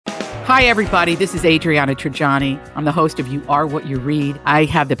Hi, everybody. This is Adriana Trajani. I'm the host of You Are What You Read. I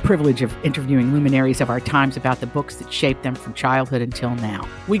have the privilege of interviewing luminaries of our times about the books that shaped them from childhood until now.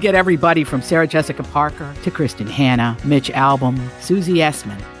 We get everybody from Sarah Jessica Parker to Kristen Hanna, Mitch Albom, Susie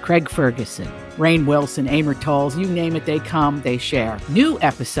Essman, Craig Ferguson, Rainn Wilson, Amor Tolls, you name it, they come, they share. New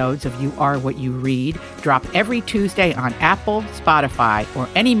episodes of You Are What You Read drop every Tuesday on Apple, Spotify, or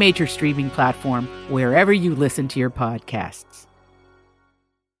any major streaming platform wherever you listen to your podcasts.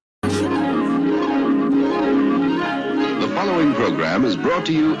 The following program is brought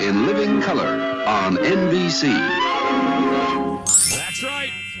to you in living color on NBC. That's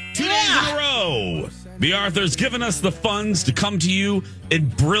right. 2 days in a row. The Arthur's given us the funds to come to you in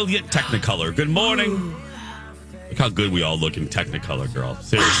brilliant Technicolor. Good morning. Look how good we all look in Technicolor, girl.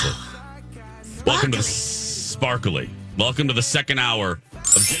 Seriously. Welcome to the Sparkly. Welcome to the second hour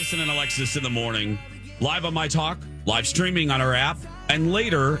of Jason and Alexis in the morning. Live on My Talk, live streaming on our app, and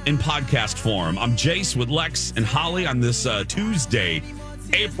later in podcast form. I'm Jace with Lex and Holly on this Tuesday,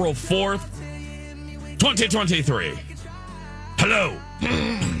 April 4th, 2023. Hello.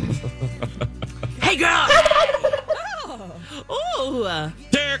 Hey, girl. Ooh.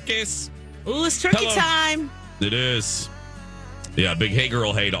 Turkeys. Ooh, it's turkey Hello. time. It is. Yeah, big hey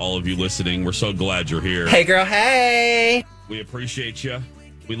girl hey to all of you listening. We're so glad you're here. Hey, girl, hey. We appreciate you.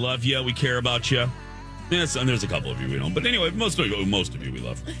 We love you. We care about you. Yes, and there's a couple of you we don't. But anyway, most of you we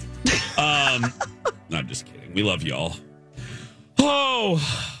love. No, I'm just kidding. We love y'all. Oh,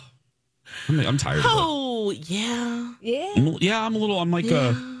 I'm tired of it. Oh, yeah. Yeah, I'm a little, I'm like,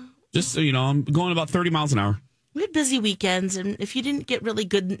 just so you know, I'm going about 30 miles an hour. We had busy weekends, and if you didn't get really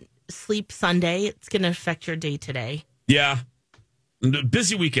good sleep Sunday, it's going to affect your day today. Yeah. And a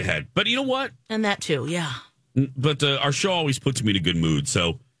busy week ahead. But you know what? And that too, yeah. But our show always puts me in a good mood.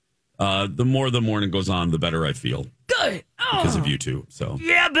 So the more the morning goes on, the better I feel. Good. Because of you two. So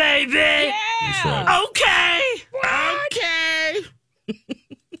Yeah, baby. Yeah. That's right. Okay.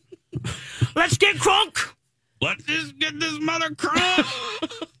 Let's get crunk. Let's just get this mother crunk.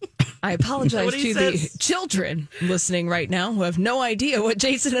 I apologize to the children listening right now who have no idea what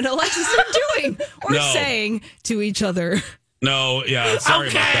Jason and Alexis are doing or saying to each other. No, yeah, sorry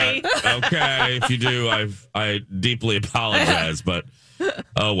about that. Okay, if you do, I deeply apologize, but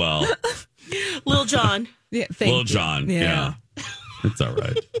oh well. Lil Jon. Yeah, Lil Jon, yeah. It's all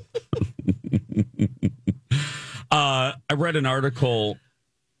right. I read an article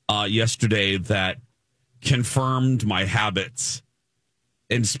yesterday that confirmed my habits,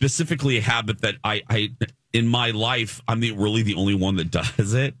 and specifically a habit that I in my life, I'm really the only one that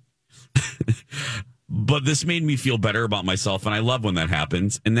does it. But this made me feel better about myself, and I love when that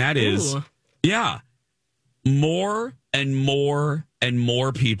happens. And that is, more and more and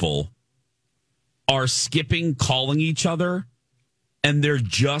more people are skipping calling each other, and they're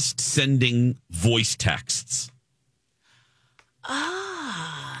just sending voice texts. Yes.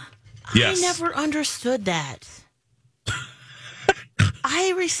 I never understood that.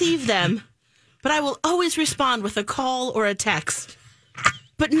 I receive them, but I will always respond with a call or a text,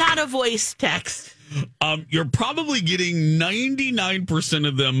 but not a voice text. You're probably getting 99%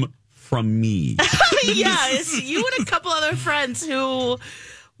 of them from me. Yes, you and a couple other friends who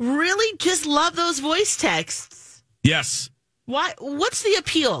really just love those voice texts. Yes. Why? What's the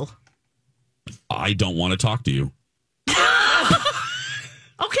appeal? I don't want to talk to you.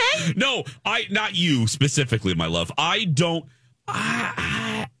 Okay. No, not you specifically, my love. I don't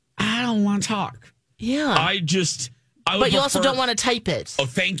want to talk. Yeah. But you also don't want to type it. Oh,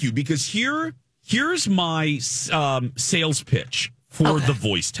 thank you. Because here's my sales pitch for the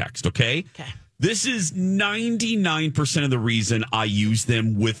voice text, okay? Okay. This is 99% of the reason I use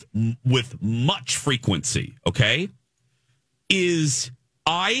them with much frequency, okay? Is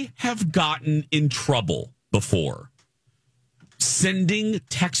I have gotten in trouble before sending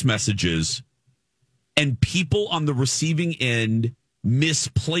text messages and people on the receiving end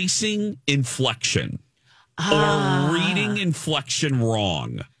misplacing inflection or reading inflection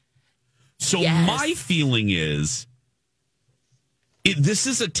wrong. So my feeling is this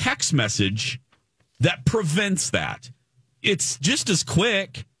is a text message that prevents that. It's just as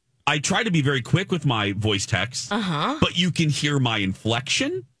quick. I try to be very quick with my voice text, but you can hear my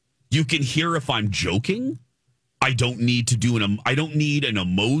inflection. You can hear if I'm joking. I don't need to I don't need an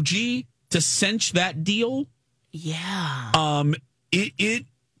emoji to cinch that deal. Yeah. It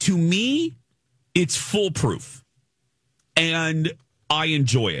to me, it's foolproof, and I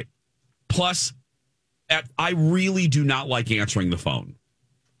enjoy it. Plus, I really do not like answering the phone.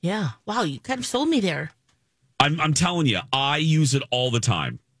 Yeah. Wow, you kind of sold me there. I'm telling you, I use it all the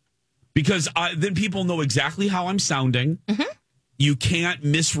time because then people know exactly how I'm sounding. Mm-hmm. You can't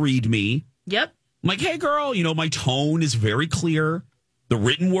misread me. Yep. I'm like, hey, girl, my tone is very clear. The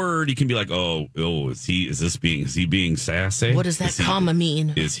written word, you can be like, is he being sassy? What does that comma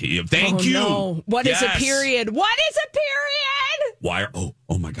mean? Is he? Thank you. No. What is a period? What is a period? Why?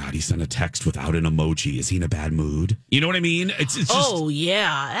 Oh my God, he sent a text without an emoji. Is he in a bad mood? You know what I mean? It's just,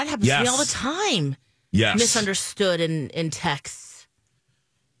 yeah. That happens to me all the time. Yes. Misunderstood in texts.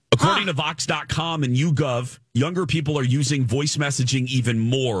 According to Vox.com and YouGov, younger people are using voice messaging even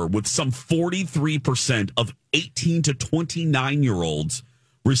more, with some 43% of 18 to 29-year-olds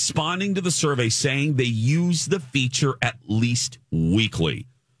responding to the survey saying they use the feature at least weekly.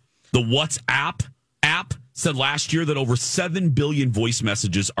 The WhatsApp app said last year that over 7 billion voice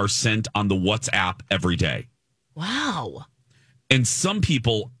messages are sent on the WhatsApp every day. Wow. And some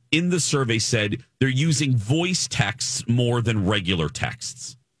people in the survey said they're using voice texts more than regular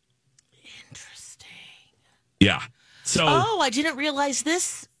texts. Yeah. So. Oh, I didn't realize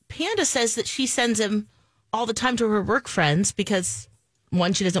this. Panda says that she sends him all the time to her work friends because,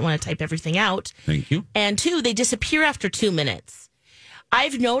 one, she doesn't want to type everything out. Thank you. And two, they disappear after 2 minutes.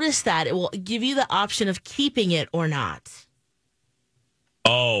 I've noticed that it will give you the option of keeping it or not.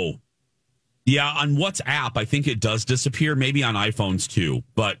 Oh. Yeah, on WhatsApp, I think it does disappear. Maybe on iPhones too.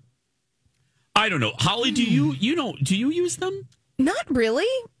 But I don't know. Holly, do you use them? Not really.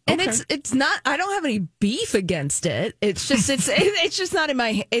 And it's not, I don't have any beef against it. It's just, it's just not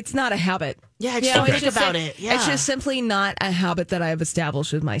it's not a habit. Yeah, I just think about it. Yeah. It's just simply not a habit that I have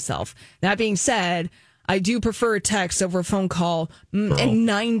established with myself. That being said, I do prefer a text over a phone call in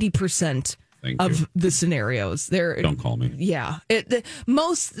 90% of the scenarios. Don't call me. Yeah.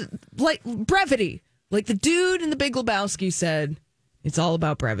 Most, like, brevity. Like the dude in The Big Lebowski said, it's all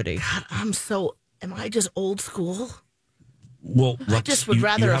about brevity. God, am I just old school? Well, I just would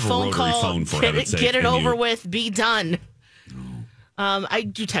rather a phone call, get it over with, be done. I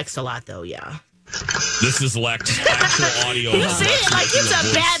do text a lot, though, yeah. This is Lex, actual audio. You say it like it's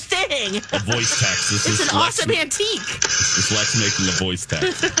a bad thing. A voice text. It's an awesome antique. This is Lex making a voice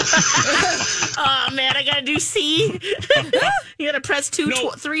text. Oh, man, I got to do C. You got to press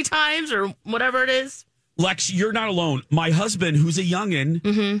 3 times or whatever it is. Lex, you're not alone. My husband, who's a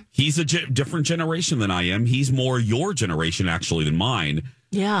youngin', he's a different generation than I am. He's more your generation, actually, than mine.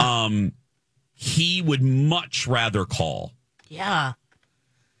 Yeah. He would much rather call. Yeah.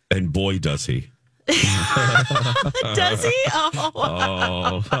 And boy, does he. Does he?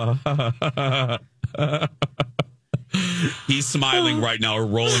 Oh. He's smiling right now or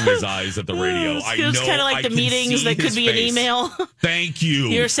rolling his eyes at the radio. It's kind of like the meetings that could be an email. Thank you.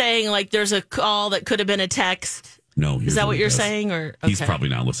 You're saying like there's a call that could have been a text. No. Is that what you're saying? Or okay. He's probably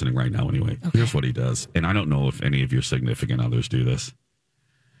not listening right now anyway. Okay. Here's what he does. And I don't know if any of your significant others do this.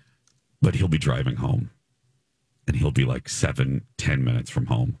 But he'll be driving home. And he'll be like 7-10 minutes from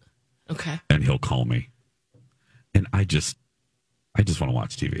home. Okay. And he'll call me. And I just want to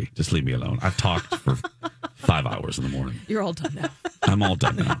watch TV. Just leave me alone. I've talked for 5 hours in the morning. You're all done now. I'm all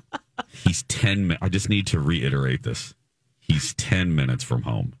done now. He's 10 minutes. I just need to reiterate this. He's 10 minutes from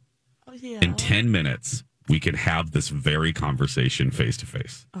home. Oh, yeah. In 10 minutes, we can have this very conversation face to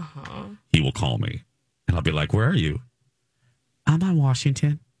face. He will call me. And I'll be like, where are you? I'm on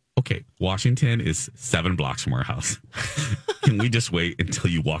Washington. Okay, Washington is 7 blocks from our house. Can we just wait until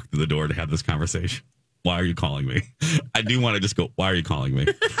you walk through the door to have this conversation? Why are you calling me? I do want to just go, why are you calling me?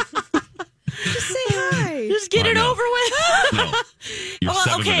 Just say hi. Just get it over with. No. You're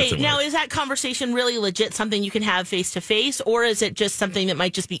 7 minutes away. Now is that conversation really legit something you can have face to face, or is it just something that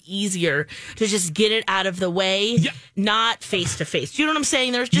might just be easier to just get it out of the way, not face to face? Do you know what I'm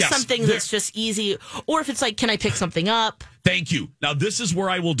saying? There's just something that's just easy. Or if it's like, can I pick something up? Thank you. Now, this is where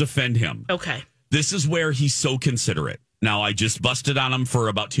I will defend him. Okay. This is where he's so considerate. Now, I just busted on him for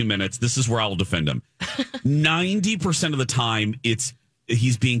about 2 minutes. This is where I will defend him. 90% of the time,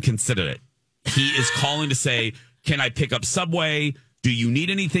 he's being considerate. He is calling to say, can I pick up Subway? Do you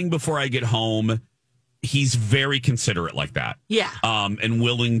need anything before I get home? He's very considerate like that. Yeah. And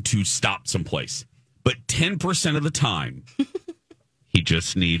willing to stop someplace. But 10% of the time, he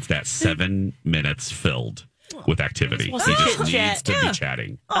just needs that 7 minutes filled with activity. He just needs to be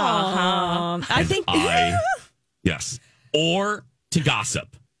chatting. I think... Yes. Or to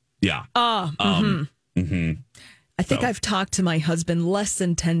gossip. Yeah. I think I've talked to my husband less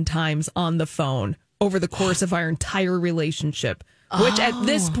than 10 times on the phone over the course of our entire relationship, which at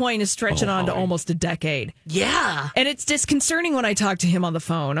this point is stretching on to almost a decade. Yeah. And it's disconcerting when I talk to him on the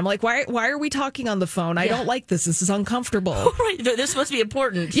phone. I'm like, why are we talking on the phone? I don't like this. This is uncomfortable. Right. This must be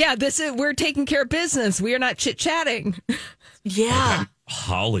important. Yeah, we're taking care of business. We are not chit-chatting. Yeah. Okay.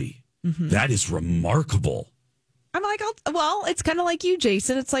 Holly, that is remarkable. I'm like, it's kind of like you,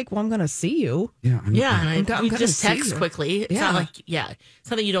 Jason. It's like, well, I'm going to see you. Yeah, and I'm we gonna just see text you. quickly. It's not like,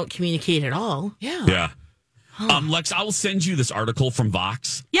 something you don't communicate at all. Yeah. Lex, I will send you this article from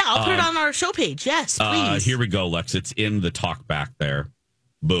Vox. Yeah, I'll put it on our show page. Yes, please. Here we go, Lex. It's in the talk back there.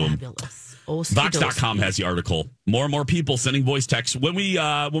 Boom. Fabulous. Vox.com has the article. More and more people sending voice texts. When we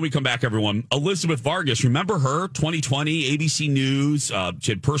come back, everyone, Elizabeth Vargas, remember her? 2020, ABC News.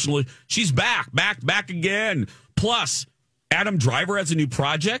 She had personally. She's back again. Plus, Adam Driver has a new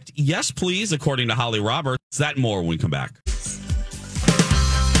project. Yes, please, according to Holly Roberts. That and more when we come back.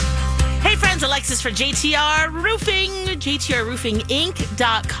 Hey, friends, Alexis for JTR Roofing,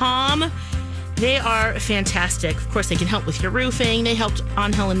 JTRRoofingInc.com. They are fantastic. Of course, they can help with your roofing. They helped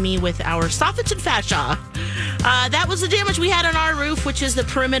Angel and me with our soffits and fascia. That was the damage we had on our roof, which is the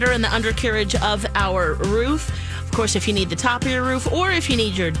perimeter and the undercarriage of our roof. Of course, if you need the top of your roof, or if you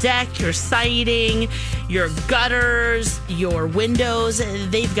need your deck, your siding, your gutters, your windows,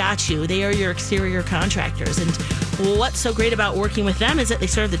 they've got you. They are your exterior contractors. And what's so great about working with them is that they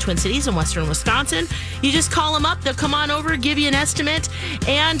serve the Twin Cities in western Wisconsin. You just call them up. They'll come on over, give you an estimate,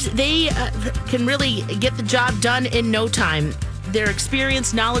 and they can really get the job done in no time. They're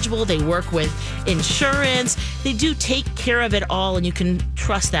experienced, knowledgeable. They work with insurance. They do take care of it all, and you can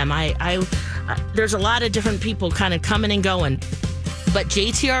trust them. There's a lot of different people kind of coming and going, but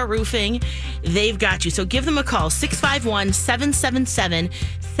JTR Roofing, they've got you. So give them a call,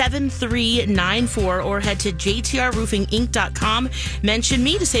 651-777-7394, or head to jtrroofinginc.com. Mention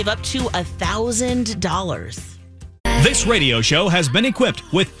me to save up to $1,000. This radio show has been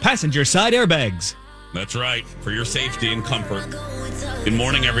equipped with passenger side airbags. That's right, for your safety and comfort. Good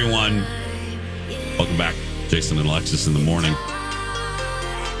morning, everyone. Welcome back. Jason and Alexis in the morning.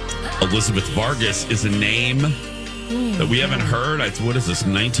 Elizabeth Vargas is a name that we haven't heard. What is this,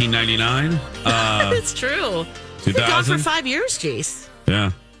 1999? It's true. 2000? Been gone for 5 years, Jace. Yeah.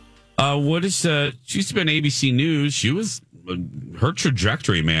 She's been ABC News. She was, her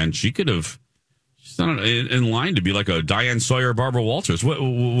trajectory, man, she's in line to be like a Diane Sawyer, Barbara Walters.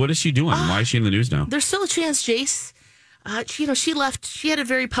 What is she doing? Why is she in the news now? There's still a chance, Jace. She left. She had a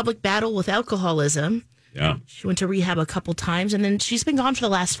very public battle with alcoholism. Yeah. She went to rehab a couple times, and then she's been gone for the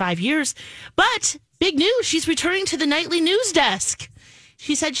last 5 years. But big news, she's returning to the nightly news desk.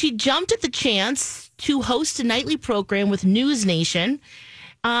 She said she jumped at the chance to host a nightly program with News Nation.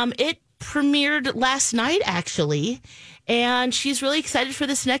 It premiered last night, actually, and she's really excited for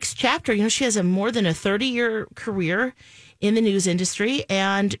this next chapter. She has more than a 30-year career in the news industry,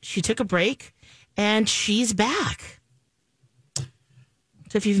 and she took a break, and she's back.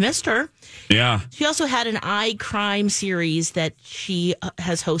 So if you've missed her, yeah. She also had an crime series that she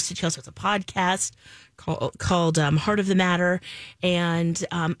has hosted. She also has a podcast called Heart of the Matter. And,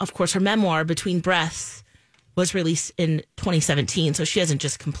 of course, her memoir, Between Breaths, was released in 2017. So she hasn't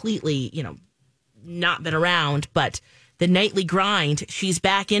just completely, not been around. But the nightly grind, she's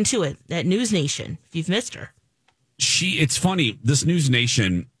back into it at News Nation, if you've missed her. It's funny. This News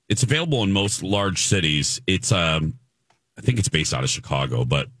Nation, it's available in most large cities. It's I think it's based out of Chicago,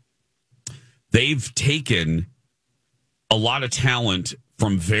 but they've taken a lot of talent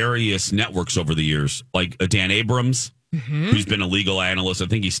from various networks over the years, like Dan Abrams, who's been a legal analyst. I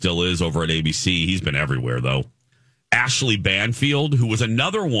think he still is over at ABC. He's been everywhere, though. Ashley Banfield, who was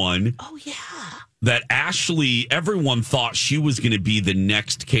another one. Oh, yeah. That everyone thought she was going to be the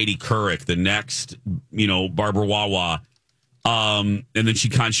next Katie Couric, the next, Barbara Wawa. And then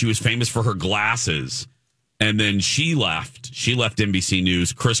she was famous for her glasses. And then she left. She left NBC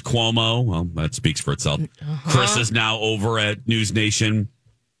News. Chris Cuomo, well, that speaks for itself. Chris is now over at News Nation.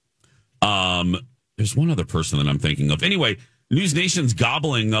 There's one other person that I'm thinking of. Anyway, News Nation's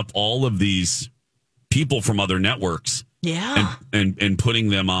gobbling up all of these people from other networks. Yeah. And putting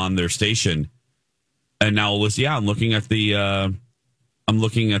them on their station. And now, I'm looking at the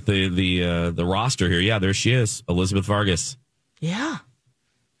roster here. Yeah, there she is, Elizabeth Vargas. Yeah.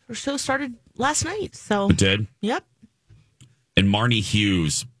 Her show started last night. So it did? Yep. And Marnie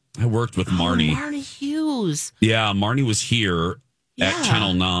Hughes. I worked with Marnie. Marnie Hughes. Yeah, Marnie was here at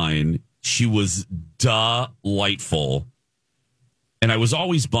Channel 9. She was delightful. And I was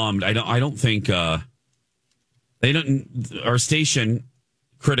always bummed. I don't think our station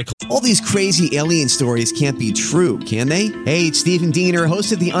critical. All these crazy alien stories can't be true, can they? Hey, it's Stephen Diener,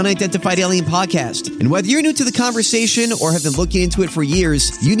 host of the Unidentified Alien Podcast. And whether you're new to the conversation or have been looking into it for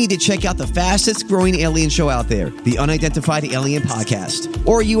years, you need to check out the fastest growing alien show out there, the Unidentified Alien Podcast,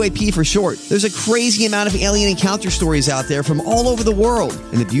 or UAP for short. There's a crazy amount of alien encounter stories out there from all over the world.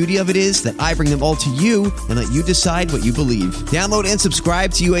 And the beauty of it is that I bring them all to you and let you decide what you believe. Download and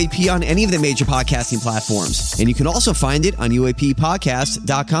subscribe to UAP on any of the major podcasting platforms. And you can also find it on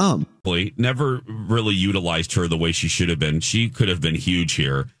UAPpodcast.com. Never really utilized her the way she should have been. She could have been huge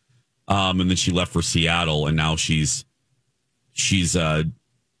here. And then she left for Seattle, and now she's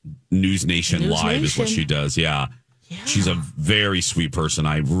News Nation Live is what she does. Yeah. She's a very sweet person.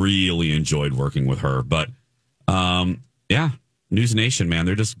 I really enjoyed working with her. But News Nation, man,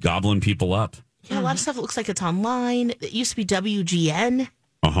 they're just gobbling people up. Yeah, a lot of stuff looks like it's online. It used to be WGN.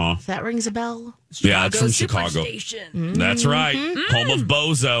 If that rings a bell. Yeah, it's from Chicago. That's right. Home of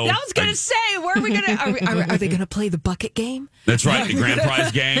Bozo. I was going to say, where are we going to... Are they going to play the bucket game? That's right, the grand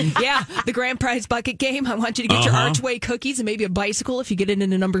prize game. Yeah, the grand prize bucket game. I want you to get your Archway cookies and maybe a bicycle if you get it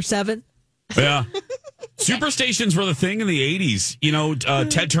into number 7. Yeah. Superstations were the thing in the 80s. You know,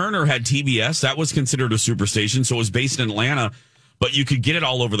 Ted Turner had TBS. That was considered a superstation, so it was based in Atlanta. But you could get it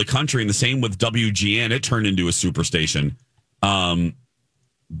all over the country, and the same with WGN. It turned into a superstation.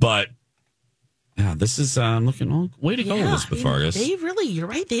 But yeah, this is looking way to go, Elizabeth Vargas. They really, you're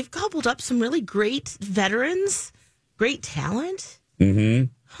right. They've gobbled up some really great veterans, great talent.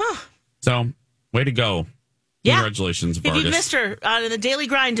 So, way to go. Yeah. Congratulations, Vargas. If you missed her on the daily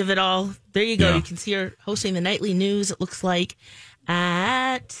grind of it all, there you go. Yeah. You can see her hosting the nightly news, it looks like,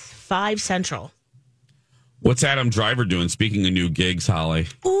 at 5 Central. What's Adam Driver doing? Speaking of new gigs, Holly.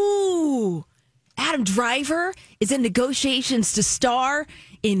 Ooh, Adam Driver is in negotiations to star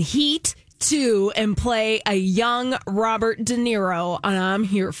in Heat 2 and play a young Robert De Niro, and I'm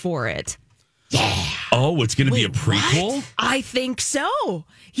here for it. Yeah. Oh, it's going to be a prequel? What? I think so.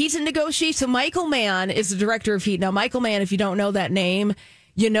 He's in negotiations. So Michael Mann is the director of Heat. Now, Michael Mann, if you don't know that name,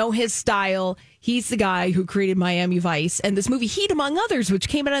 you know his style. He's the guy who created Miami Vice and this movie Heat, among others, which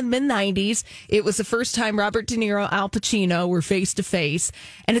came out in the mid-90s. It was the first time Robert De Niro, Al Pacino were face-to-face.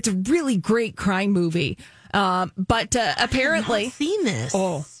 And it's a really great crime movie. But apparently... I have not seen this.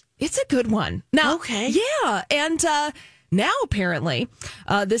 Oh, it's a good one. Now, okay. Yeah, and... now, apparently,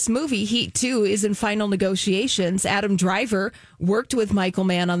 this movie, Heat 2, is in final negotiations. Adam Driver worked with Michael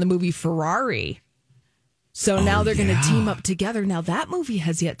Mann on the movie Ferrari. So now they're going to team up together. Now, that movie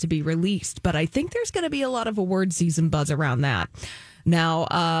has yet to be released, but I think there's going to be a lot of award season buzz around that. Now,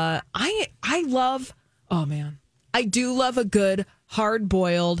 I love, I do love a good,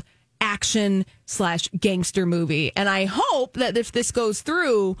 hard-boiled action/gangster movie. And I hope that if this goes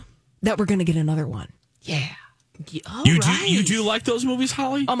through, that we're going to get another one. Yeah. You do like those movies,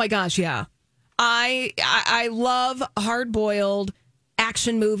 Holly? Oh my gosh, yeah. I love hard-boiled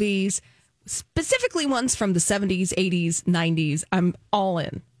action movies, specifically ones from the 70s, 80s, 90s. I'm all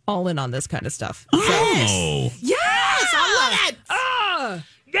in on this kind of stuff. Oh. Yes, I love it.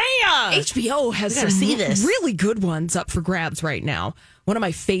 Yeah. HBO has some really good ones up for grabs right now. One of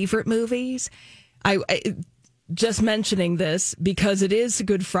my favorite movies. I just mentioning this because it is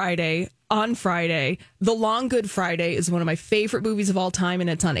Good Friday. On Friday, The Long Good Friday is one of my favorite movies of all time, and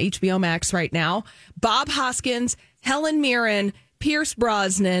it's on HBO Max right now. Bob Hoskins, Helen Mirren, Pierce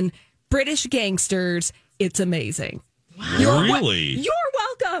Brosnan, British gangsters. It's amazing. Wow. Really? You're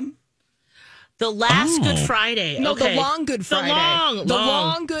welcome. The Last Good Friday. No, okay. The Long Good Friday. The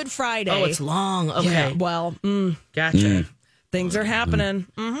long Good Friday. Oh, it's long. Okay. Yeah, well, gotcha. Things are happening.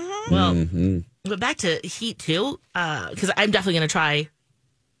 Well, but back to Heat 2, because I'm definitely going to try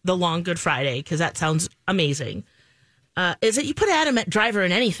The Long Good Friday, because that sounds amazing. Is it you put Adam Driver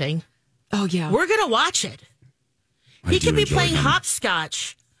in anything? Oh, yeah. We're going to watch it. He could be playing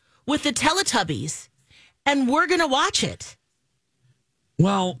hopscotch with the Teletubbies, and we're going to watch it.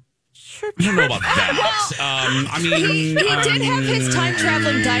 Well, I don't know about that. I mean... He did have his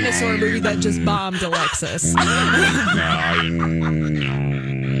time-traveling dinosaur movie that just bombed, Alexis.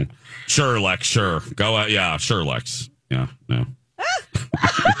 Sure, Lex, sure. Go, yeah, sure, Lex. Yeah, no. I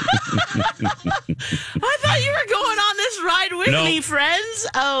thought you were going on this ride with me, friends.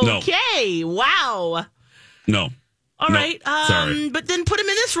 Okay, wow. No. All right. Sorry. But then put him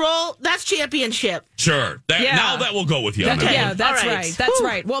in this role. That's championship. Sure. Now that will go with you. Okay. Yeah, that's right. That's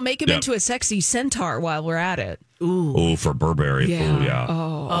right. Well, make him into a sexy centaur while we're at it. Ooh. Oh, for Burberry. Yeah. Ooh, yeah.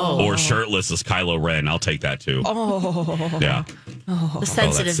 Or shirtless as Kylo Ren. I'll take that too. Oh. Yeah. The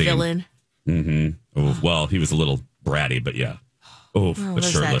sensitive villain. Mm-hmm. Oh, well, he was a little bratty, but yeah. Oh, but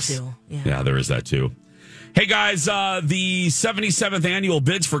there's shirtless. that too. Yeah, there is that too. Hey, guys, the 77th annual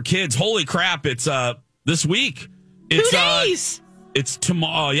Bids for Kids. Holy crap, it's this week. It's 2 days. It's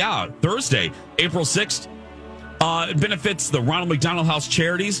tomorrow, Thursday, April 6th. It benefits the Ronald McDonald House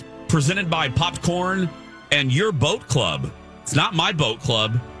Charities, presented by Popcorn and Your Boat Club. It's not my boat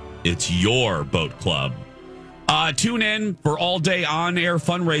club, it's your boat club. Tune in for all-day on-air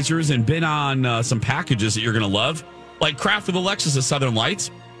fundraisers and bid on some packages that you're going to love, like Craft with Alexis at Southern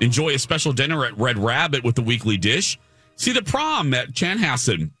Lights. Enjoy a special dinner at Red Rabbit with the weekly dish. See the prom at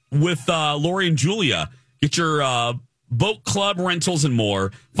Chanhassen with Lori and Julia. Get your boat club rentals and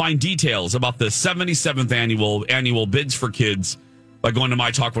more. Find details about the 77th annual Bids for Kids by going to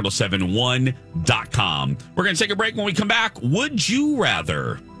mytalk1071.com. We're going to take a break. When we come back, would you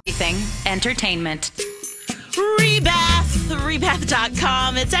rather? Entertainment. Rebath.com.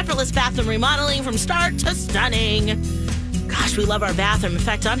 It's effortless bathroom remodeling from start to stunning. Gosh, we love our bathroom. In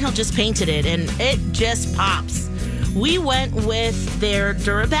fact, Dunhill just painted it, and it just pops. We went with their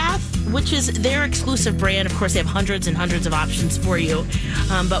DuraBath, which is their exclusive brand. Of course, they have hundreds and hundreds of options for you.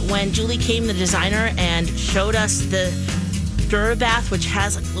 But when Julie came, the designer, and showed us the DuraBath, which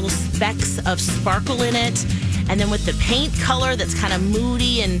has like little specks of sparkle in it, and then with the paint color that's kind of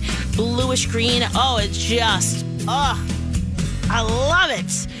moody and bluish green, I love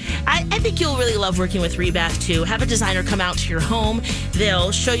it. I think you'll really love working with Rebath, too. Have a designer come out to your home.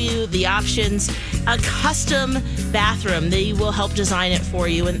 They'll show you the options. A custom bathroom. They will help design it for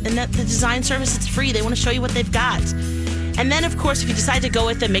you. And that the design service, it's free. They want to show you what they've got. And then, of course, if you decide to go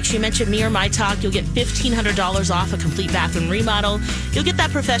with them, make sure you mention me or My Talk. You'll get $1,500 off a complete bathroom remodel. You'll get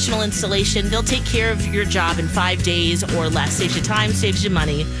that professional installation. They'll take care of your job in 5 days or less. Saves you time, saves you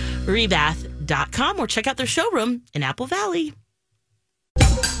money. Rebath.com, or check out their showroom in Apple Valley.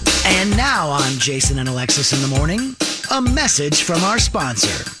 And now on Jason and Alexis in the Morning, a message from our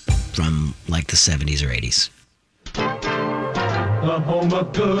sponsor from like the 70s or 80s. The home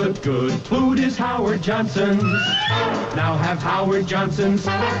of good food is Howard Johnson's. Now have Howard Johnson's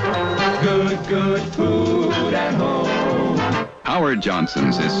good food at home. Howard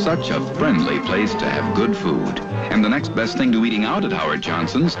Johnson's is such a friendly place to have good food. And the next best thing to eating out at Howard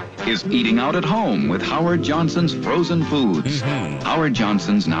Johnson's is eating out at home with Howard Johnson's frozen foods. Howard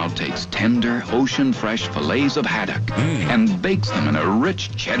Johnson's now takes tender, ocean-fresh fillets of haddock and bakes them in a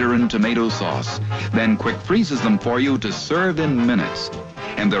rich cheddar and tomato sauce, then quick freezes them for you to serve in minutes.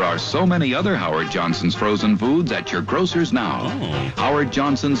 And there are so many other Howard Johnson's frozen foods at your grocers now. Howard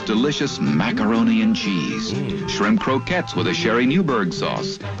Johnson's delicious macaroni and cheese, shrimp croquettes with a Sherry Newburgh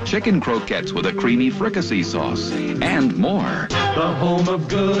sauce, chicken croquettes with a creamy fricassee sauce, and more. The home of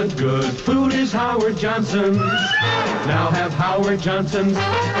good food is Howard Johnson's. Now have Howard Johnson's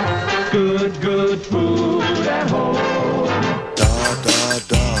good food at home.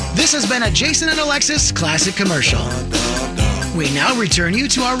 This has been a Jason and Alexis classic commercial. We now return you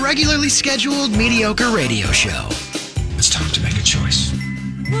to our regularly scheduled mediocre radio show. It's time to make a choice.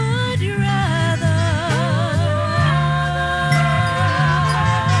 Would you rather?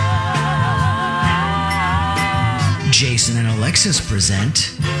 Jason and Alexis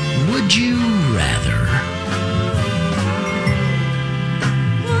present Would You Rather?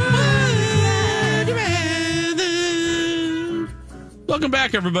 Welcome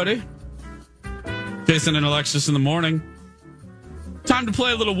back, everybody. Jason and Alexis in the morning. Time to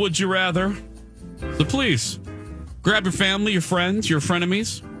play a little Would You Rather. So please, grab your family, your friends, your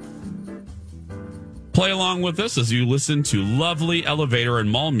frenemies. Play along with us as you listen to lovely elevator and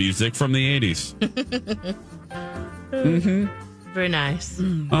mall music from the 80s. Very nice.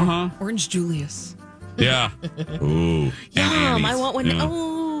 Orange Julius. Yeah. Ooh. Yum, I want one. Yeah.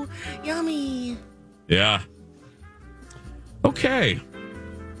 Oh, yummy. Yeah. Okay.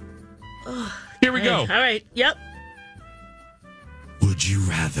 Here we go. All right. Yep. Would you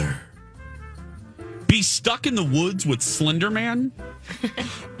rather be stuck in the woods with Slender Man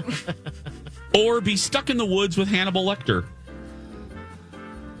or be stuck in the woods with Hannibal Lecter?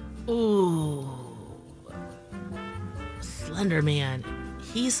 Ooh. Slender Man.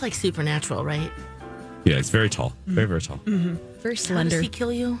 He's like supernatural, right? Yeah, he's very tall. Very, very tall. Very How slender. does he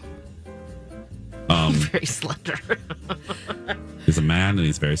kill you? Very slender. He's a man and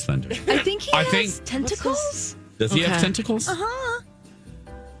he's very slender. I think he has tentacles. Does he have tentacles? Uh-huh.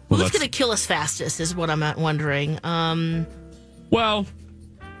 Well, who's going to kill us fastest is what I'm wondering. Well,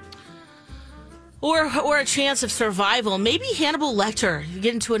 or a chance of survival. Maybe Hannibal Lecter. You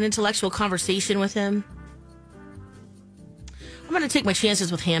get into an intellectual conversation with him. I'm going to take my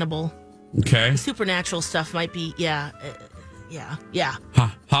chances with Hannibal. Okay. The supernatural stuff might be, yeah.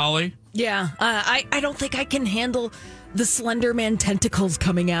 Holly? Yeah, I don't think I can handle the Slender Man tentacles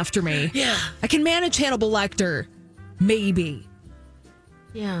coming after me. Yeah. I can manage Hannibal Lecter. Maybe.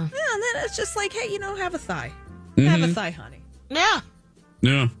 Yeah. Yeah, and then it's just like, hey, have a thigh. Mm-hmm. Have a thigh, honey. Yeah.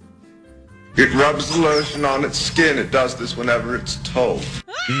 Yeah. It rubs the lotion on its skin. It does this whenever it's told.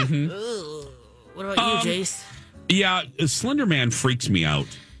 Ooh. What about you, Jace? Yeah, Slender Man freaks me out.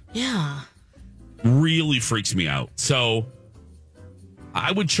 Yeah. Really freaks me out. So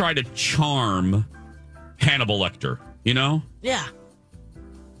I would try to charm Hannibal Lecter, Yeah. Yeah.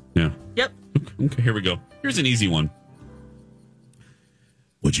 Yep. Okay, here we go. Here's an easy one.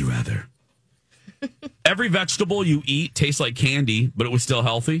 Would you rather every vegetable you eat tastes like candy, but it was still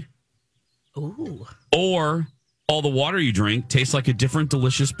healthy? Ooh. Or all the water you drink tastes like a different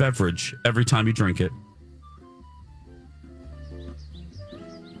delicious beverage every time you drink it?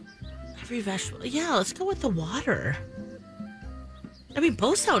 Every vegetable. Yeah, let's go with the water. I mean,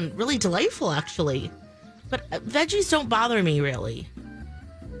 both sound really delightful, actually. But veggies don't bother me, really.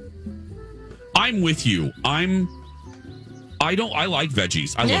 I'm with you. I like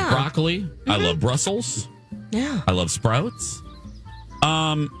veggies. I love broccoli. I love Brussels. Yeah. I love sprouts.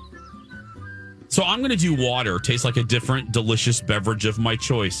 So I'm going to do water. Tastes like a different delicious beverage of my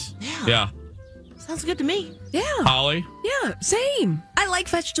choice. Yeah. Sounds good to me. Yeah. Holly? Yeah, same. I like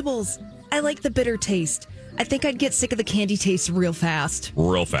vegetables. I like the bitter taste. I think I'd get sick of the candy taste real fast.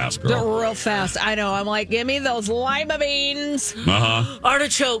 Real fast, girl. Real fast. I know. I'm like, give me those lima beans. Uh-huh.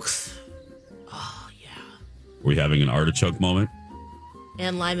 Artichokes. Oh, yeah. We having an artichoke moment?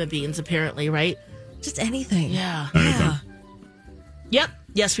 And lima beans, apparently, right? Just anything. Yeah. Anything. Yeah. Yep.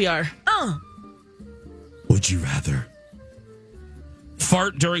 Yes, we are. Oh. Would you rather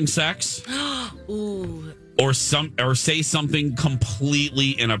fart during sex? Ooh. Or say something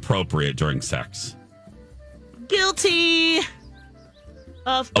completely inappropriate during sex? Guilty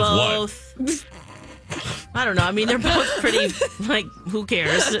of both. What? I don't know. I mean, they're both pretty, like, who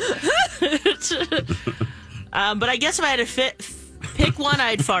cares? But I guess if I had to pick one,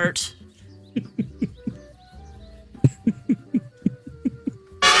 I'd fart.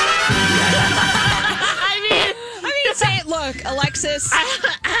 I mean, say it. Look, Alexis,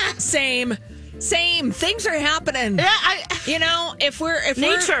 same. Things are happening. Yeah, if we're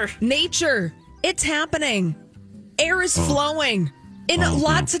nature, it's happening. Air is flowing in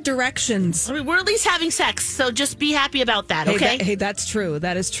lots of directions. I mean, we're at least having sex, so just be happy about that, okay? Hey, that's true.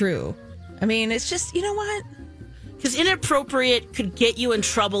 That is true. I mean, it's just, you know what? Because inappropriate could get you in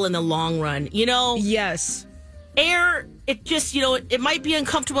trouble in the long run, Yes. Air, it just, it might be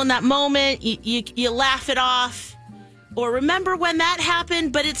uncomfortable in that moment. You laugh it off. Or remember when that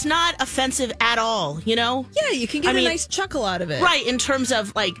happened, but it's not offensive at all, Yeah, you can get a nice chuckle out of it. Right, in terms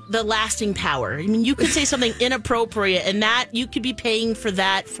of, like, the lasting power. I mean, you could say something inappropriate, and that, you could be paying for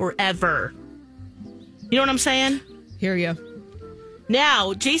that forever. You know what I'm saying? Hear you.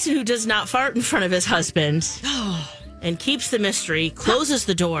 Now, Jason, who does not fart in front of his husband and keeps the mystery, closes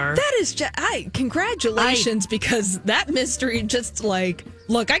the door. That is just, congratulations, because that mystery just, like,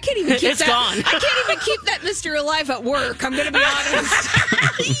 look, I can't even keep it's gone. I can't even keep that mystery alive at work. I'm going to be honest.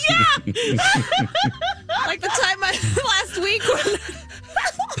 Yeah. Like the time last week when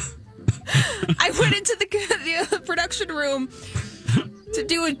I went into the production room to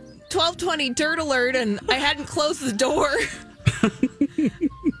do a 1220 dirt alert, and I hadn't closed the door.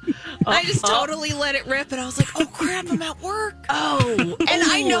 I just totally let it rip, and I was like, oh, crap, I'm at work. Oh. And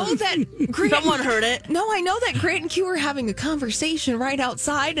I know that Grant... Someone heard it. No, I know that Grant and Q are having a conversation right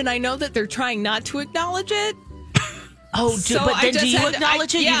outside, and I know that they're trying not to acknowledge it. Oh, but then do you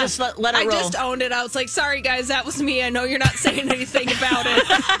acknowledge it? Yeah, you just let it roll? I just owned it. I was like, sorry, guys, that was me. I know you're not saying anything about it.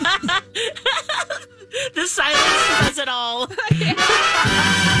 The silence does it all.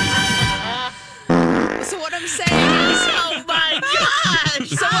 So what I'm saying is, oh my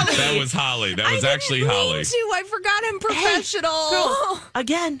gosh, Holly. That was Holly. That was actually Holly. I forgot I'm professional. Hey, girl,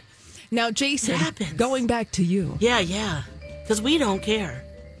 again. Now, Jason, going back to you. Yeah. Because we don't care.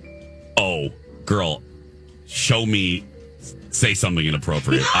 Oh, girl, show me. Say something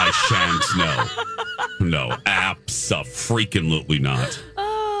inappropriate. I shan't know. No, abso-freaking-lutely not.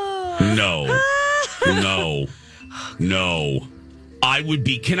 No. I would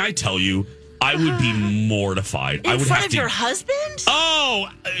be. Can I tell you? I would be mortified. I would front have of to, your husband? Oh,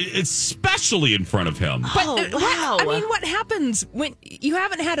 especially in front of him. But wow. What happens when you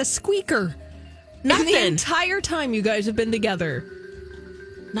haven't had a squeaker? Nothing. The entire time you guys have been together.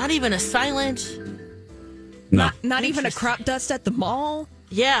 Not even a silent. No. Not even a crop dust at the mall.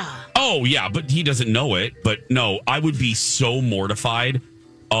 Yeah. Oh, yeah, but he doesn't know it. But no, I would be so mortified.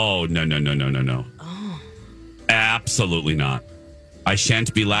 Oh, no. Oh. Absolutely not. I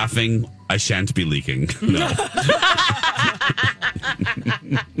shan't be laughing. I shan't be leaking. No.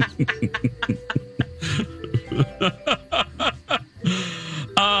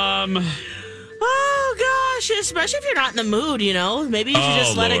 Oh gosh, especially if you're not in the mood, maybe you should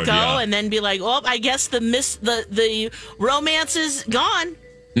just let it go and then be like, "Oh, I guess the romance is gone."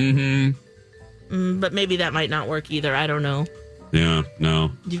 But maybe that might not work either. I don't know. Yeah,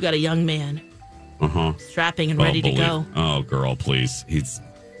 no. You've got a young man. Strapping and ready to go. Oh, girl, please. He's.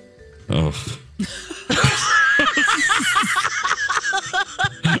 Oh.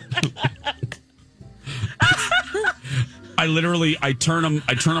 I turn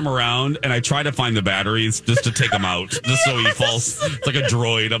him around and I try to find the batteries just to take him out, just so he falls. It's like a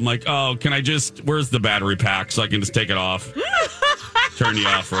droid. I'm like, oh, where's the battery pack so I can just take it off? Turn you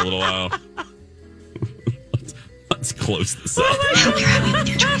off for a little while. Let's close this up. Hope you're happy with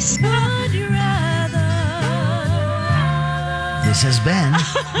your choice. This has been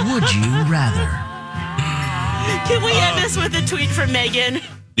Would You Rather. Can we end this with a tweet from Megan?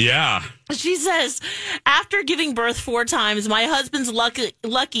 Yeah. She says, after giving birth 4 times, my husband's lucky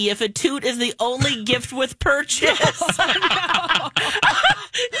if a toot is the only gift with purchase. Oh, no.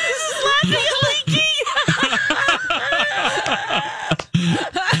 He's laughing at leaking.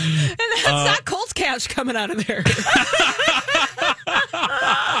 And that's not Colt's cash coming out of there.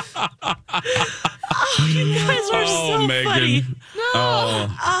 You guys are so Megan. funny.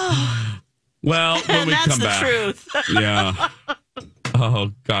 Oh. Well, when we come back. That's the truth. Yeah.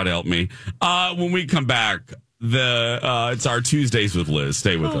 Oh, God help me. When we come back, it's our Tuesdays with Liz.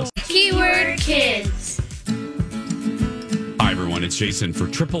 Stay with us. Keyword kids. Hi, everyone. It's Jason for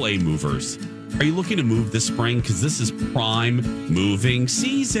AAA Movers. Are you looking to move this spring? Because this is prime moving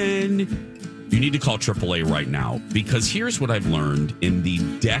season. You need to call AAA right now, because here's what I've learned in the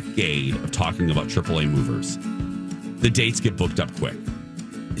decade of talking about AAA movers. The dates get booked up quick.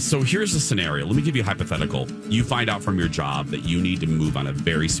 So here's a scenario. Let me give you a hypothetical. You find out from your job that you need to move on a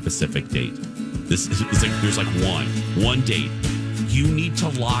very specific date. There's like one date. You need to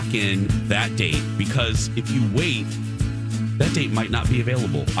lock in that date, because if you wait, that date might not be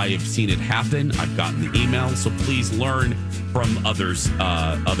available. I have seen it happen. I've gotten the email. So please learn from others,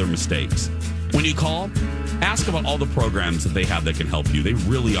 other mistakes. When you call, ask about all the programs that they have that can help you. They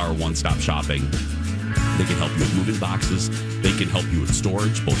really are one-stop shopping. They can help you with moving boxes. They can help you with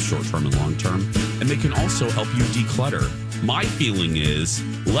storage, both short-term and long-term. And they can also help you declutter. My feeling is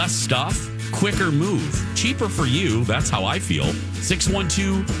less stuff, quicker move. Cheaper for you. That's how I feel.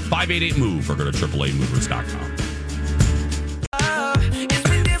 612-588-MOVE or go to AAAmovers.com.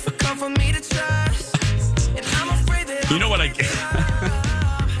 You know what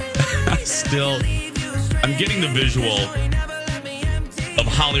I'm getting the visual of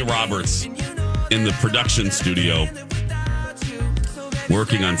Holly Roberts in the production studio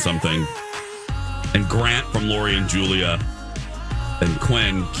working on something, and Grant from Lori and Julia, and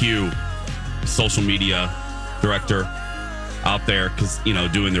Quinn Q, social media director, out there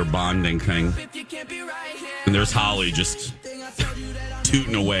doing their bonding thing, and there's Holly just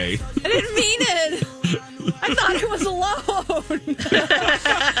tooting away. I didn't mean it. I thought it was alone.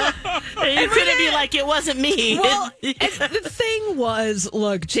 You couldn't be like, it wasn't me. Well, the thing was,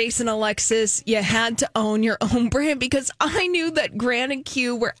 look, Jason, Alexis, you had to own your own brand, because I knew that Grant and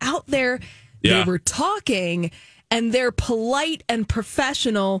Q were out there. Yeah. They were talking, and they're polite and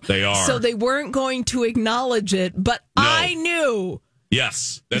professional. They are. So they weren't going to acknowledge it, but no. I knew.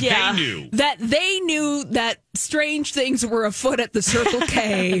 Yes, they knew. That they knew that strange things were afoot at the Circle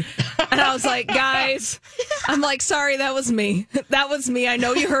K. And I was like, guys, sorry, that was me. That was me. I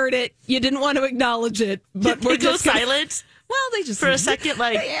know you heard it. You didn't want to acknowledge it. But we're just silent. Well, they just... For a second,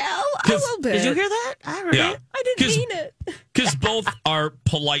 a little bit. Did you hear that? I heard it. I didn't mean it. Because both are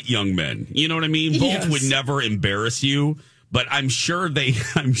polite young men. You know what I mean? Both would never embarrass you. But I'm sure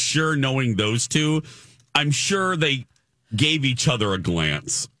knowing those two, I'm sure they gave each other a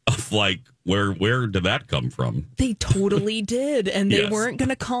glance of like, where did that come from? They totally did. And they weren't going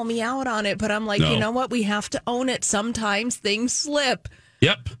to call me out on it. But I'm like, You know what? We have to own it. Sometimes things slip.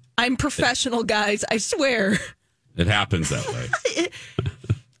 Yep. I'm professional, guys. I swear. It happens that way.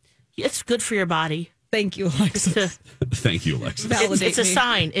 It's good for your body. Thank you, Alexis. Thank you, Alexis. It's a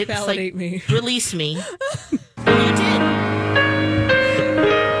sign. It's Validate me. Release me. You did.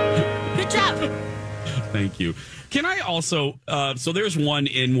 Good job. Thank you. Can I also, so there's one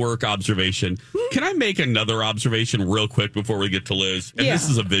in-work observation. Can I make another observation real quick before we get to Liz? And this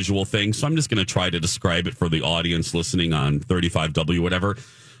is a visual thing, so I'm just going to try to describe it for the audience listening on 35W, whatever.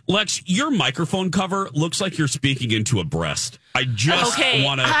 Lex, your microphone cover looks like you're speaking into a breast. I just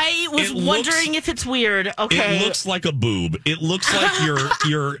want to. I was wondering if it's weird. Okay, it looks like a boob. It looks like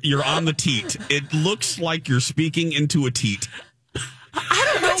you're on the teat. It looks like you're speaking into a teat.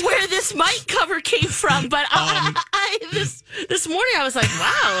 I don't know where this mic cover came from, but this morning I was like,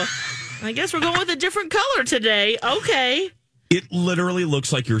 wow. I guess we're going with a different color today. Okay. It literally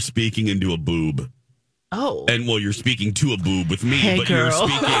looks like you're speaking into a boob. Oh. And you're speaking to a boob with me, hey, but girl. you're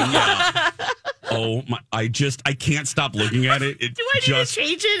speaking. Oh my! I can't stop looking at it. Do I need to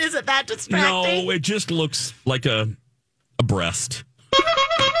change it? Is it that distracting? No, it just looks like a breast.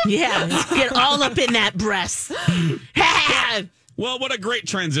 Yeah, get all up in that breast. Well, what a great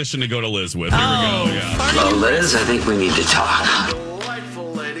transition to go to Liz with. Here we go. Yeah. Hello, Liz. I think we need to talk.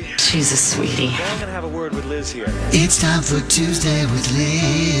 Delightful lady. She's a sweetie. Well, I'm going to have a word with Liz here. It's time for Tuesday with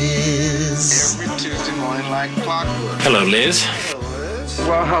Liz. Every Tuesday morning like clockwork. Hello, Liz.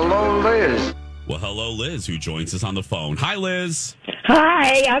 Well, hello, Liz. Well, hello, Liz, who joins us on the phone. Hi, Liz.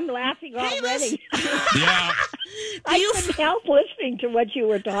 Hi, I'm laughing already. Yeah. I couldn't help listening to what you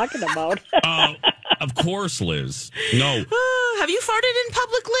were talking about. Of course, Liz. No. Have you farted in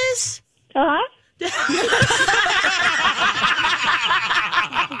public, Liz? Huh?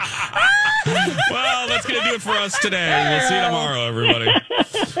 Well, that's going to do it for us today. We'll see you tomorrow, everybody.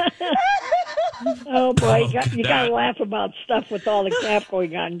 Oh, boy. You got to laugh about stuff with all the crap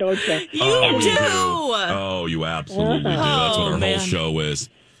going on, don't you? You do. Oh, you absolutely do. That's what our whole show is.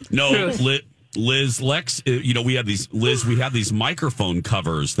 No, Liz, Lex, we have these microphone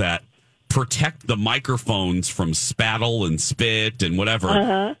covers that protect the microphones from spattle and spit and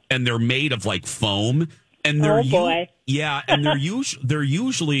whatever. And they're made of like foam. And they're and they're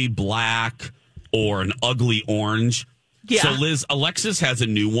usually black or an ugly orange. Yeah. So Liz, Alexis has a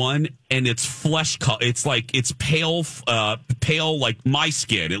new one, and it's flesh color. It's pale like my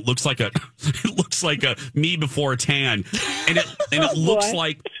skin. It looks like a me before a tan, and it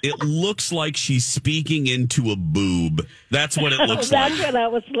looks like she's speaking into a boob. That's what it looks like. That's what I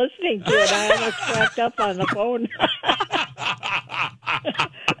was listening to, and I almost cracked up on the phone.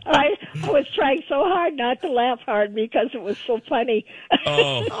 I was trying so hard not to laugh hard because it was so funny.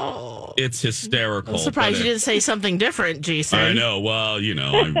 Oh, it's hysterical. I'm surprised you didn't say something different, Jason. I know. Well,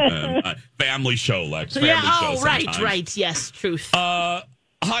 family show, Lex. Family show sometimes. Right. Yes, truth. How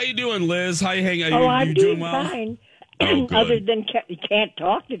you doing, Liz? How you hanging? I'm doing well? fine. Oh, good. Other than you can't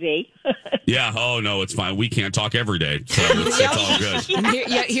talk today. Yeah. Oh no, it's fine. We can't talk every day, so it's all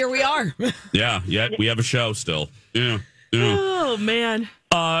good. Here we are. Yeah. We have a show still. Yeah. Oh man.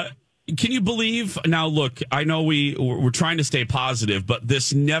 Can you believe now? Look, I know we're trying to stay positive, but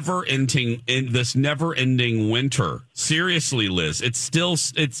this never ending winter. Seriously, Liz, it's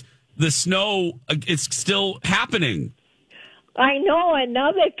the snow. It's still happening. I know, and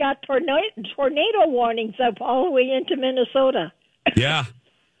now they've got tornado warnings up all the way into Minnesota. Yeah,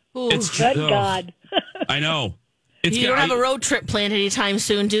 it's good God. I know. You don't have a road trip planned anytime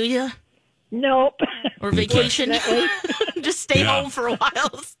soon, do you? Nope. Or vacation. Just stay home for a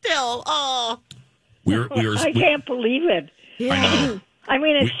while still. Oh. I can't believe it. Yeah. I know. I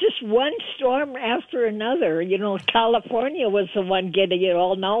mean, it's just one storm after another. California was the one getting it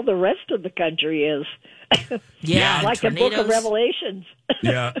all. Now the rest of the country is. Yeah, like tornadoes. The Book of Revelations.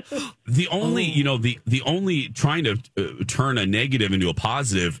 Yeah. The only, the only trying to turn a negative into a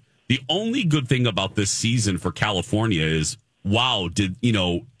positive, the only good thing about this season for California is, wow,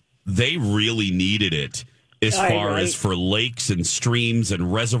 they really needed it as far as for lakes and streams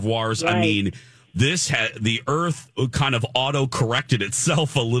and reservoirs. Right. I mean, the earth kind of auto-corrected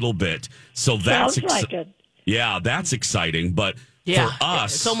itself a little bit. So that's that's exciting. But for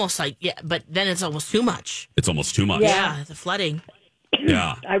us, it's almost like, but then it's almost too much. It's almost too much. Yeah, the flooding.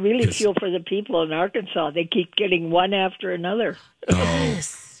 Yeah. I really feel for the people in Arkansas. They keep getting one after another.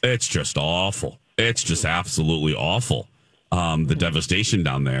 It's just awful. It's just absolutely awful. The devastation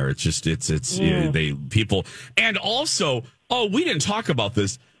down there. It's just, people. And also, we didn't talk about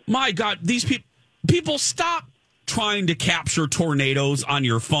this. My God, these people stop trying to capture tornadoes on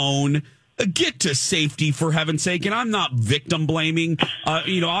your phone. Get to safety, for heaven's sake. And I'm not victim blaming.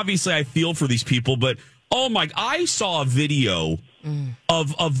 Obviously I feel for these people, but I saw a video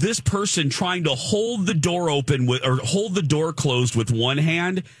of this person trying to hold the door open or hold the door closed with one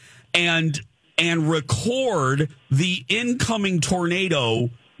hand and record the incoming tornado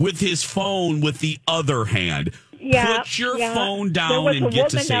with his phone with the other hand. Yeah, put your phone down and get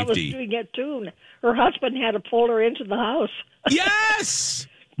to safety. That was doing it too. Her husband had to pull her into the house. Yes.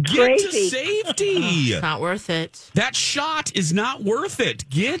 Get to safety. It's not worth it. That shot is not worth it.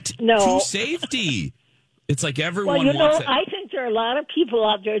 Get to safety. It's like everyone wants it. I think think there are a lot of people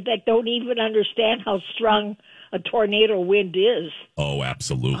out there that don't even understand how strong a tornado wind is. Oh,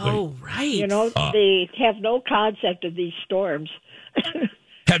 absolutely. Oh, right. You know, they have no concept of these storms.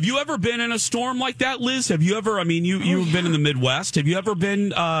 Have you ever been in a storm like that, Liz? Have you ever, you've been in the Midwest. Have you ever been?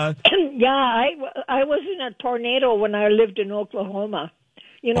 Yeah, I was in a tornado when I lived in Oklahoma.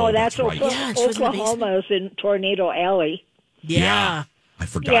 You know, that's right. Oklahoma is in Tornado Alley. Yeah. I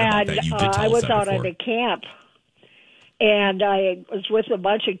forgot about that. You did tell I was us that out before. at a camp, and I was with a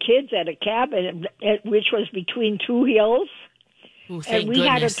bunch of kids at a cabin, which was between two hills. Ooh, and we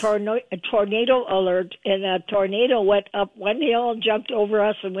had a tornado alert, and a tornado went up one hill and jumped over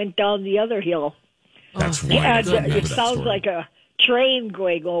us and went down the other hill. That's right. And it sounds like a train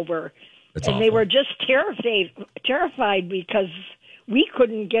going over. It's and awful. they were just terrified because we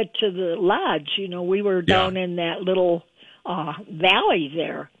couldn't get to the lodge. You know, we were down in that little valley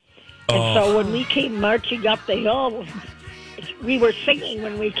there. And so when we came marching up the hill, we were singing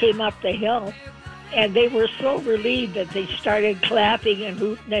when we came up the hill. And they were so relieved that they started clapping and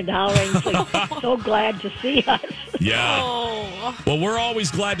hooting and hollering. So glad to see us. Yeah. Oh. Well, we're always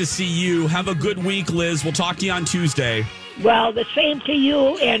glad to see you. Have a good week, Liz. We'll talk to you on Tuesday. Well, the same to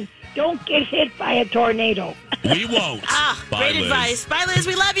you. And don't get hit by a tornado. We won't. Bye, Bye, great Liz. advice. Bye, Liz.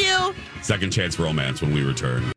 We love you. Second Chance Romance when we return.